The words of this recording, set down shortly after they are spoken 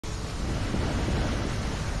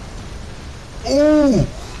Oh,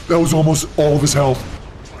 that was almost all of his health.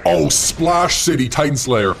 Oh, Splash City Titan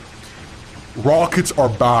Slayer. Rockets are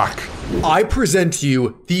back. I present to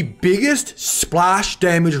you the biggest splash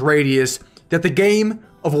damage radius that the game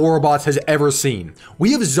of Warbots has ever seen.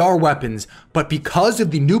 We have Tsar weapons, but because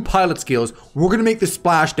of the new pilot skills, we're going to make the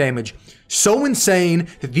splash damage so insane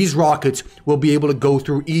that these rockets will be able to go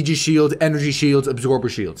through aegis shields, energy shields, absorber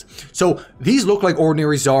shields. So these look like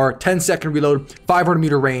ordinary Tsar, 10-second reload,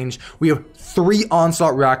 500-meter range. We have 3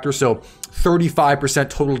 onslaught reactors, so 35%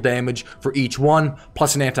 total damage for each one,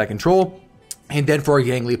 plus an anti-control. And then for our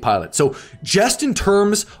gangly pilot. So just in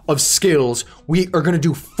terms of skills, we are going to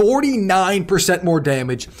do 49% more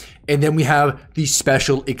damage. And then we have the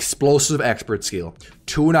special explosive expert skill,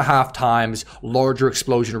 2.5 times larger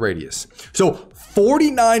explosion radius. So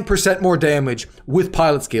 49% more damage with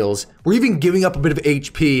pilot skills. We're even giving up a bit of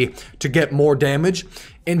HP to get more damage.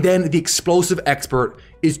 And then the explosive expert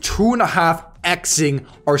is 2.5xing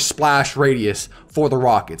our splash radius for the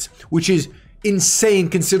rockets, which is insane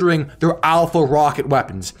considering they're alpha rocket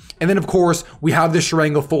weapons. And then of course we have the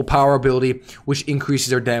Sharanga full power ability, which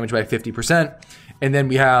increases our damage by 50%. And then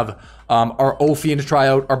we have our Ophian to try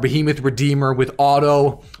out, our Behemoth Redeemer with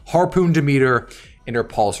auto, Harpoon Demeter, and our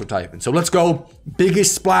Pulsar Typhon. So let's go.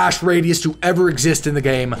 Biggest splash radius to ever exist in the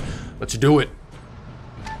game. Let's do it.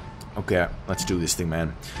 Okay, let's do this thing,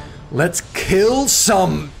 man. Let's kill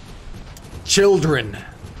some children.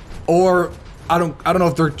 Or I don't know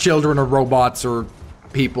if they're children or robots or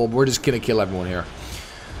people. We're just gonna kill everyone here.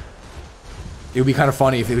 It would be kind of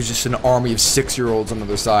funny if it was just an army of 6-year-olds on the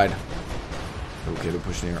other side. Okay, they're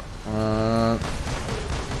pushing here. Oh,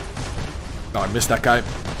 I missed that guy.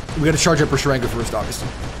 We gotta charge up for Sharanga first, obviously.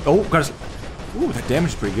 Oh, got us. Ooh, that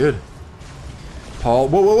damage is pretty good. Paul,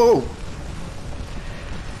 whoa, whoa, whoa.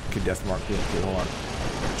 Okay, death mark. Okay, hold on.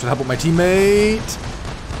 Should help out my teammate.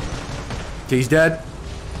 Okay, he's dead.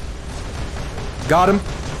 Got him.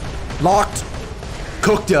 Locked.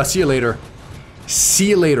 Cooked ya. See you later. See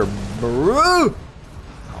you later, bro.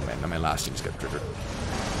 Oh man, my last team just got triggered.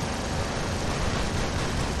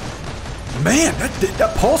 Man,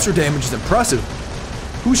 that pulsar damage is impressive.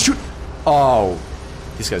 Who's shooting? Oh,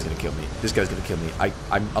 this guy's gonna kill me. This guy's gonna kill me.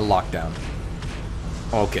 I'm a lockdown.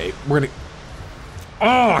 Okay, we're gonna.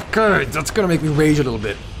 Oh, good. That's gonna make me rage a little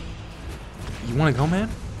bit. You wanna go, man?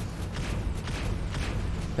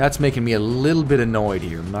 That's making me a little bit annoyed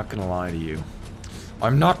here. I'm not gonna lie to you.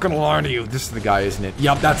 I'm not gonna lie to you. This is the guy, isn't it?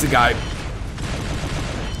 Yup, that's the guy.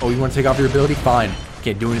 Oh, you wanna take off your ability? Fine.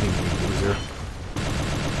 Can't do anything to you, loser.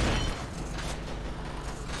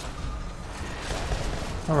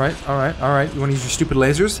 Alright, alright, alright. You wanna use your stupid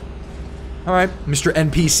lasers? Alright, Mr.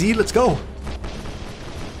 NPC, let's go.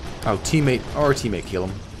 Oh, teammate. Our teammate, kill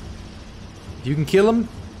him. If you can kill him,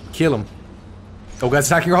 kill him. Oh, guys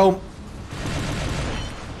attacking your home.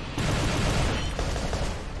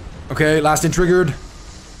 Okay, last in triggered.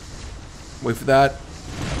 Wait for that.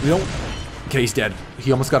 We don't. Okay, he's dead.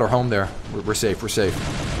 He almost got our home there. We're safe. We're safe.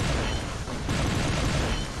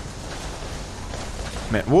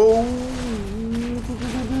 Man, whoa.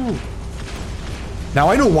 Now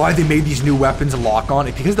I know why they made these new weapons lock on.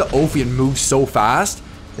 It's because the Ophian moves so fast.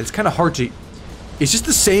 It's kind of hard to. It's just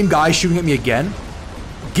the same guy shooting at me again.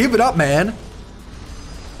 Give it up, man.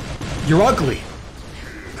 You're ugly.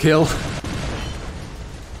 Kill.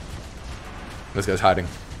 This guy's hiding.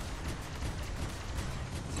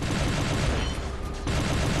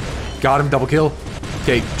 Got him, double kill.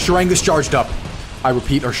 Okay, Sharanga's charged up. I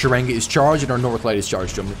repeat, our Sharanga is charged and our North Light is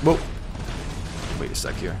charged. Whoa. Wait a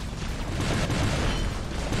sec here.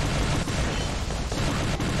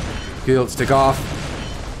 Okay, let's take off.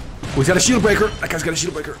 Oh, he's got a shield breaker. That guy's got a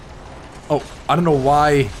shield breaker. Oh, I don't know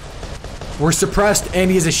why. We're suppressed and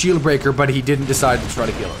he has a shield breaker, but he didn't decide to try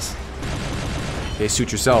to kill us. Okay,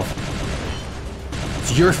 suit yourself.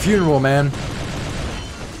 It's your funeral, man.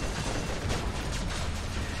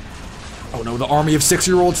 Oh no, the army of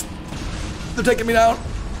 6-year-olds. They're taking me down.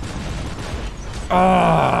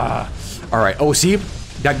 Ah. Alright, oh see?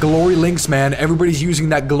 That Glory Lynx, man. Everybody's using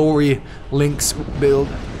that Glory Lynx build.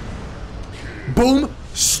 Boom!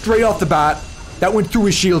 Straight off the bat. That went through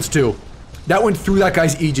his shields too. That went through that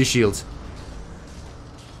guy's aegis shields.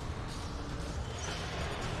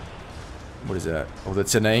 What is that? Oh,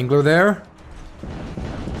 that's an angler there?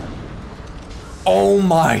 Oh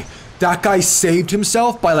my! That guy saved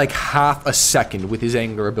himself by like half a second with his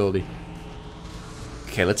angler ability.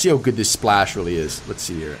 Okay, let's see how good this splash really is. Let's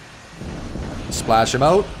see here. Splash him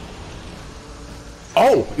out.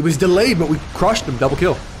 Oh! It was delayed, but we crushed him. Double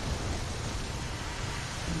kill.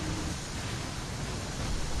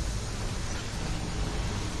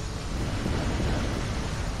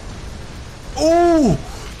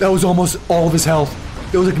 That was almost all of his health.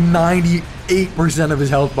 It was like 98% of his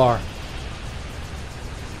health bar.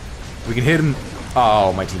 We can hit him.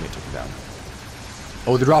 Oh, my teammate took him down.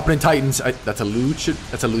 Oh, they're dropping in Titans. That's a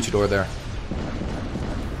luchador there.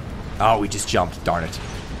 Oh, we just jumped. Darn it.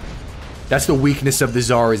 That's the weakness of the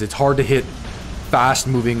Tsar, is it's hard to hit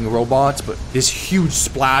fast-moving robots, but this huge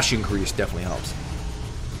splash increase definitely helps.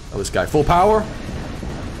 Oh, this guy. Full power.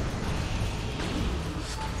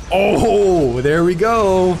 Oh, there we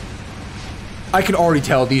go. I can already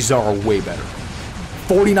tell these Tsar are way better.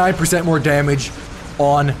 49% more damage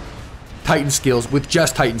on Titan skills with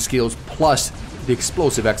just Titan skills, plus the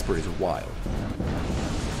explosive expert is wild.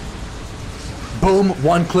 Boom,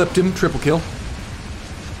 one clipped him, triple kill.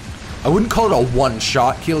 I wouldn't call it a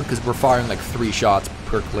one-shot kill because we're firing like 3 shots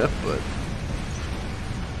per clip, but...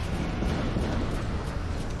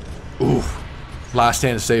 Oof. Last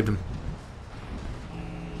stand saved him.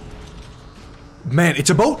 Man, it's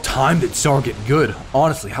about time that Tsar get good.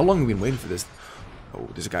 Honestly, how long have we been waiting for this? Oh,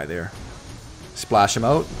 there's a guy there. Splash him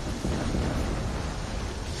out.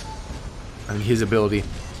 I think his ability.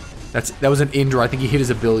 That was an Indra. I think he hit his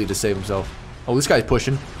ability to save himself. Oh, this guy's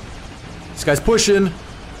pushing. This guy's pushing.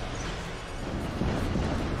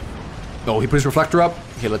 Oh, he put his reflector up.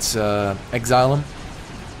 Okay, let's exile him.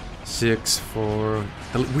 6, 4.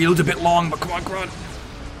 The wheel's a bit long, but come on, come on.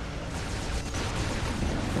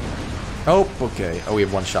 Oh, okay. Oh, we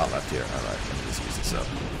have 1 shot left here. Alright, let me just use this up.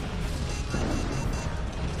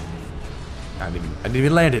 I didn't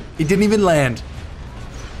even land it. It didn't even land.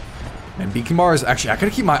 And beacon bars. Actually, I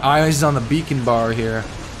gotta keep my eyes on the beacon bar here.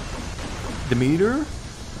 The meter?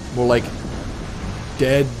 More like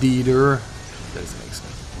dead eater. That doesn't make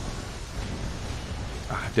sense.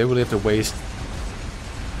 They really have to waste.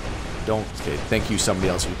 Don't. Okay, thank you, somebody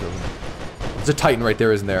else who's building it. There's a Titan right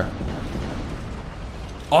there, isn't there?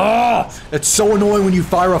 Oh! That's so annoying when you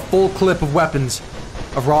fire a full clip of weapons,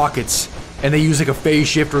 of rockets, and they use like a phase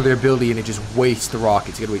shift or their ability and it just wastes the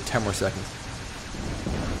rockets. You gotta wait 10 more seconds.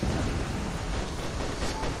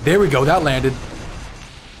 There we go, that landed.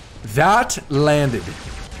 That landed.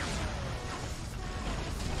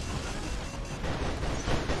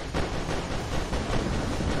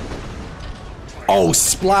 Oh,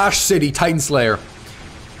 Splash City, Titan Slayer.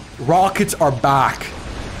 Rockets are back.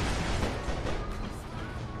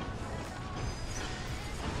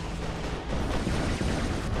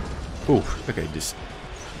 Ooh, okay, just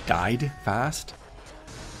died fast.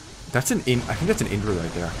 That's an I think that's an Indra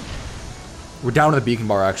right there. We're down to the beacon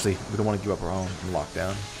bar, actually. We don't want to give up our own and lock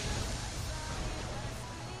down.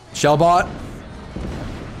 Shellbot.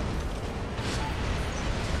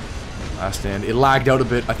 Last stand. It lagged out a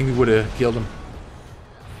bit. I think we would have killed him.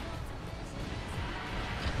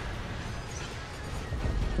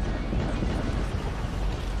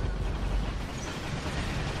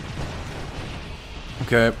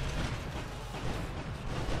 Okay.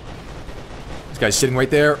 This guy's sitting right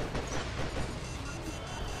there.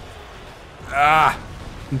 Ah!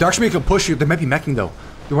 Darkshmeek will push you. They might be meching though.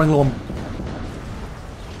 They're running low.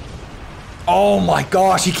 Oh my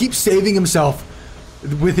gosh, he keeps saving himself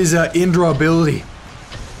with his Indra ability.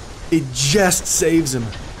 It just saves him.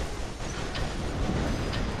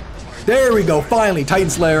 There we go, finally, Titan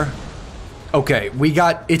Slayer. Okay, we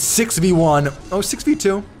got, it's 6v1. Oh,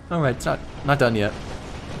 6v2. Alright, it's not done yet.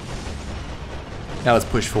 Now let's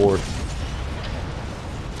push forward.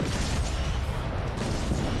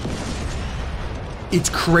 It's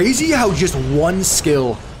crazy how just one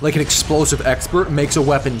skill, like an explosive expert, makes a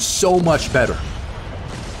weapon so much better.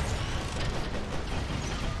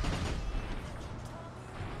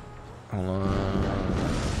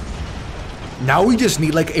 Now we just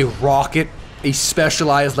need like a rocket, a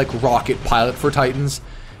specialized like rocket pilot for Titans,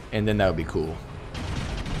 and then that would be cool.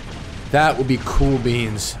 That would be cool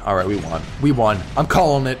beans. All right, we won. We won. I'm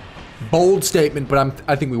calling it. Bold statement, but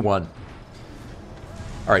I think we won.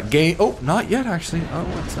 All right, game. Oh, not yet actually.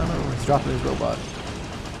 Oh, it's not over. He's dropping his robot.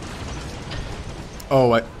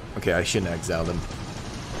 Oh, okay. I shouldn't have exiled him.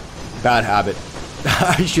 Bad habit.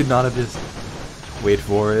 I should not have just. Wait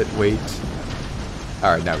for it. Wait.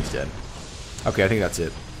 All right, now he's dead. Okay, I think that's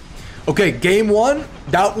it. Okay, game 1.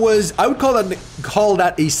 That was. I would call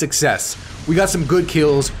that a success. We got some good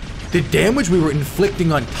kills. The damage we were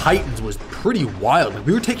inflicting on Titans was pretty wild. Like,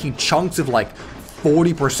 we were taking chunks of like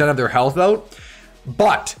 40% of their health out.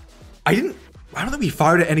 But I don't think we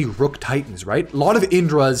fired at any Rook Titans, right? A lot of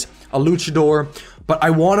Indras, a Luchador, but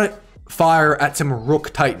I want to fire at some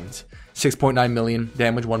Rook Titans. 6.9 million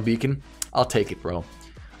damage, 1 beacon. I'll take it, bro.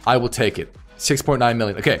 I will take it. 6.9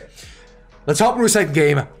 million. Okay, let's hop into a second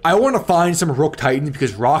game. I want to find some Rook Titans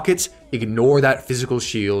because rockets ignore that physical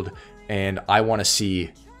shield, and I want to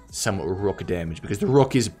see some Rook damage, because the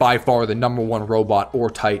Rook is by far the #1 robot or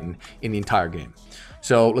Titan in the entire game.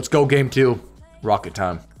 So let's go game 2. Rocket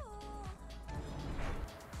time.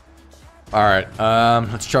 Alright,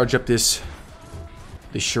 let's charge up this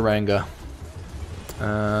Sharanga.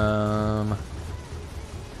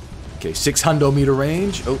 Okay, 600 meter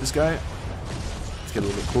range. Oh, this guy. Let's get a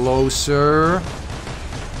little bit closer.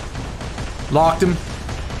 Locked him.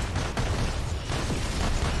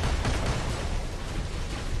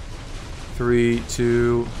 Three,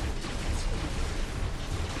 two.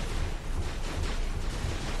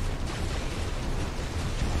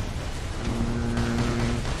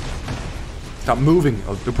 Stop moving.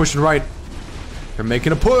 Oh, they're pushing right. They're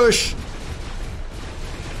making a push.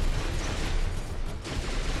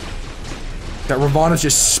 That Ravana's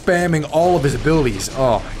just spamming all of his abilities.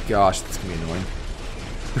 Oh my gosh, that's gonna be annoying.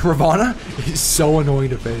 Ravana is so annoying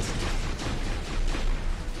to face.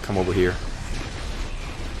 Come over here.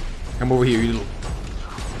 Come over here, you little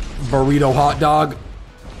burrito hot dog.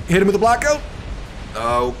 Hit him with a blackout.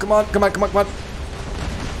 Oh, come on, come on, come on, come on.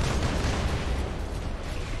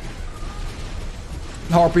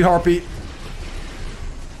 Harpy, harpy.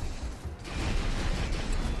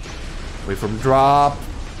 Wait for him to drop.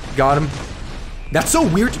 Got him. That's so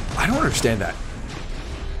weird. I don't understand that.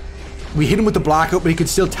 We hit him with the blackout, but he could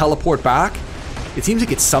still teleport back. It seems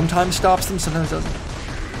like it sometimes stops them, sometimes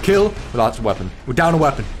doesn't. Kill without a weapon. We're down a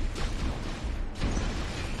weapon.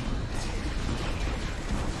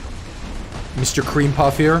 Mr. Cream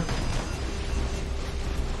Puff here.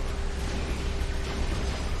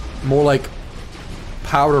 More like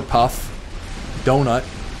Powder Puff. Donut.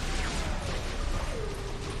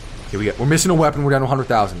 Okay, we're missing a weapon. We're down to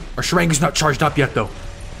 100,000. Our Sharanga's not charged up yet, though.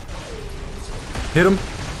 Hit him.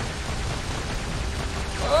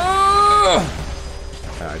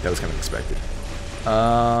 Alright, that was kind of expected.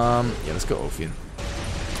 Yeah, let's go Ophion.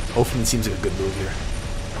 Ophion seems like a good move here.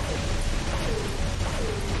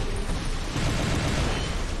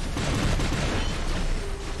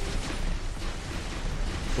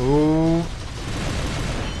 Oh.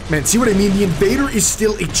 Man, see what I mean? The Invader is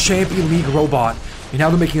still a Champion League robot. And now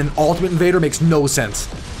they're making an Ultimate Invader makes no sense.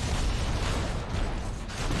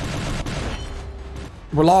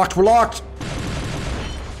 We're locked, we're locked!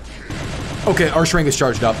 Okay, our Sharanga's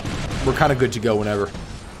charged up. We're kind of good to go whenever.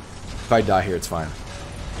 If I die here, it's fine.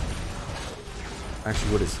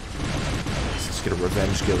 Actually, what is... Let's just get a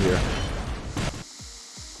revenge kill here.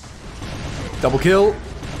 Double kill.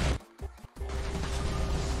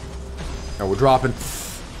 Oh, we're dropping.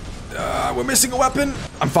 We're missing a weapon.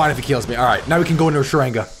 I'm fine if he kills me. Alright, now we can go into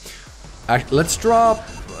Sharanga. Let's drop...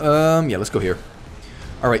 yeah, let's go here.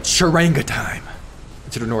 Alright, Sharanga time.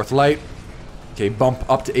 To the north light. Okay, bump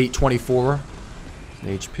up to 824.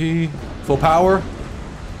 HP. Full power.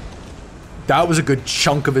 That was a good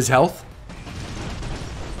chunk of his health.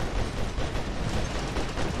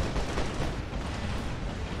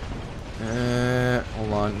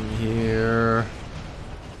 Hold on here.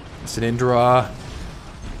 It's an Indra.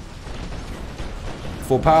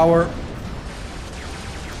 Full power.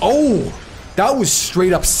 Oh! That was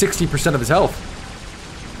straight up 60% of his health.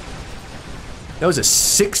 That was a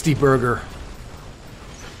 60 burger.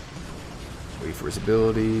 Wait for his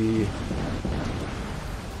ability.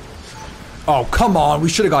 Oh, come on. We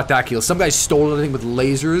should have got that kill. Some guy stole it, I think, with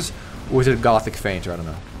lasers. Or was it a Gothic Fainter? I don't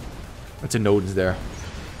know. That's a Nodens there.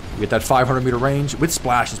 We get that 500 meter range. With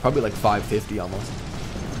Splash, it's probably like 550 almost.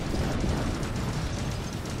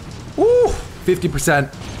 Ooh!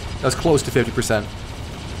 50%. That was close to 50%.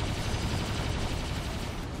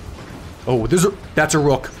 Oh, that's a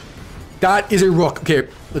Rook. That is a Rook. Okay,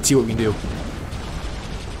 let's see what we can do.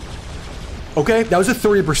 Okay, that was a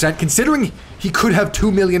 30%. Considering he could have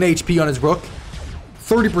 2 million HP on his Rook,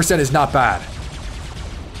 30% is not bad.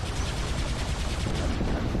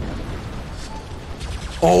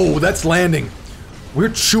 Oh, that's landing. We're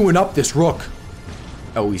chewing up this Rook.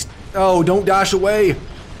 Oh, he's... Oh, don't dash away.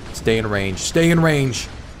 Stay in range. Stay in range.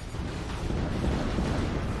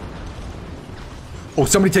 Oh,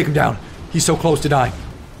 somebody take him down. He's so close to dying.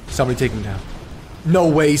 Somebody take him down. No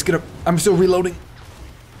way, he's gonna... I'm still reloading.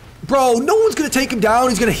 Bro, no one's gonna take him down.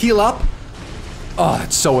 He's gonna heal up. Oh,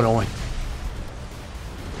 that's so annoying.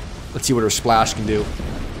 Let's see what her Splash can do.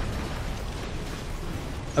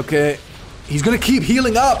 Okay. He's gonna keep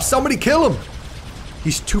healing up. Somebody kill him.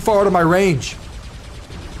 He's too far out of my range.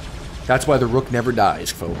 That's why the Rook never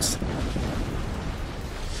dies, folks.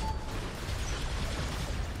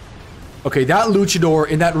 Okay, that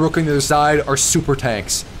Luchador and that Rook on the other side are super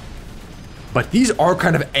tanks. But these are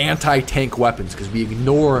kind of anti-tank weapons, because we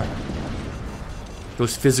ignore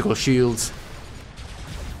those physical shields.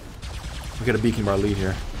 We got a beacon bar lead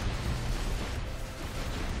here.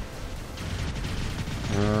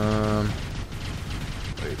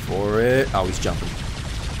 Wait for it. Oh, he's jumping.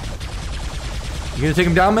 You gonna take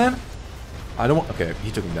him down, man? I don't want... Okay,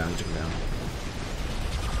 he took him down. He took him down.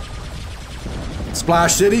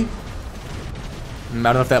 Splash City. I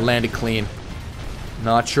don't know if that landed clean.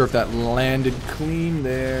 Not sure if that landed clean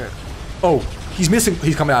there. Oh, he's missing.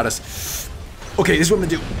 He's coming at us. Okay, this is what I'm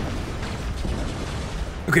gonna do.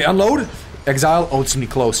 Okay, unload. Exile. Oh, it's gonna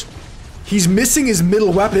be close. He's missing his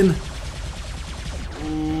middle weapon.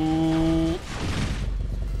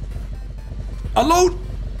 Unload.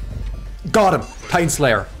 Got him. Titan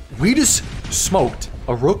Slayer. We just smoked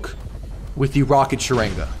a rook with the rocket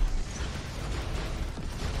Sharanga.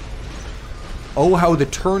 Oh, how the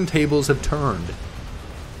turntables have turned.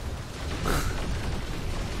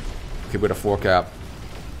 Okay, we got a 4 cap.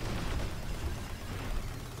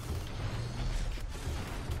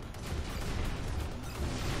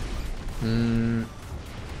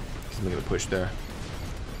 He's gonna push there.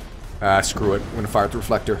 Ah, screw it. We're gonna fire at the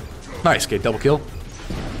reflector. Nice, okay, double kill.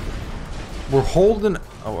 We're holding...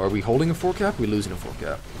 Oh, are we holding a 4 cap? Are we losing a 4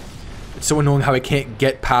 cap? It's so annoying how I can't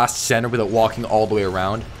get past center without walking all the way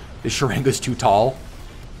around. The Sharanga's too tall.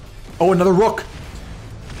 Oh, another rook.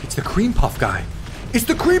 It's the cream puff guy. It's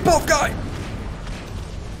the cream puff guy.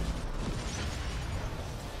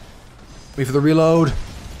 Wait for the reload.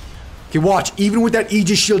 Okay, watch. Even with that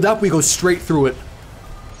aegis shield up, we go straight through it.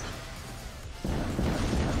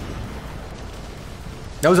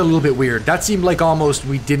 That was a little bit weird. That seemed like almost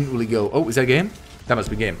we didn't really go. Oh, is that game? That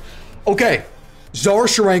must be game. Okay. Tsar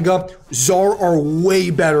Sharanga. Tsar are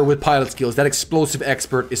way better with pilot skills. That explosive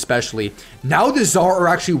expert especially. Now the Tsar are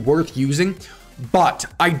actually worth using, but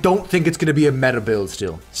I don't think it's going to be a meta build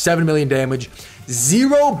still. 7 million damage.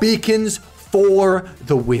 0 beacons for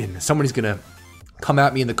the win. Somebody's going to come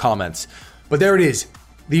at me in the comments. But there it is.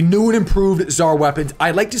 The new and improved Tsar weapons.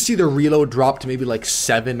 I'd like to see the reload drop to maybe like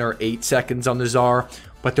 7 or 8 seconds on the Tsar,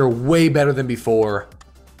 but they're way better than before.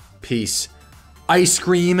 Peace. Ice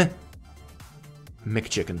cream.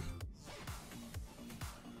 McChicken.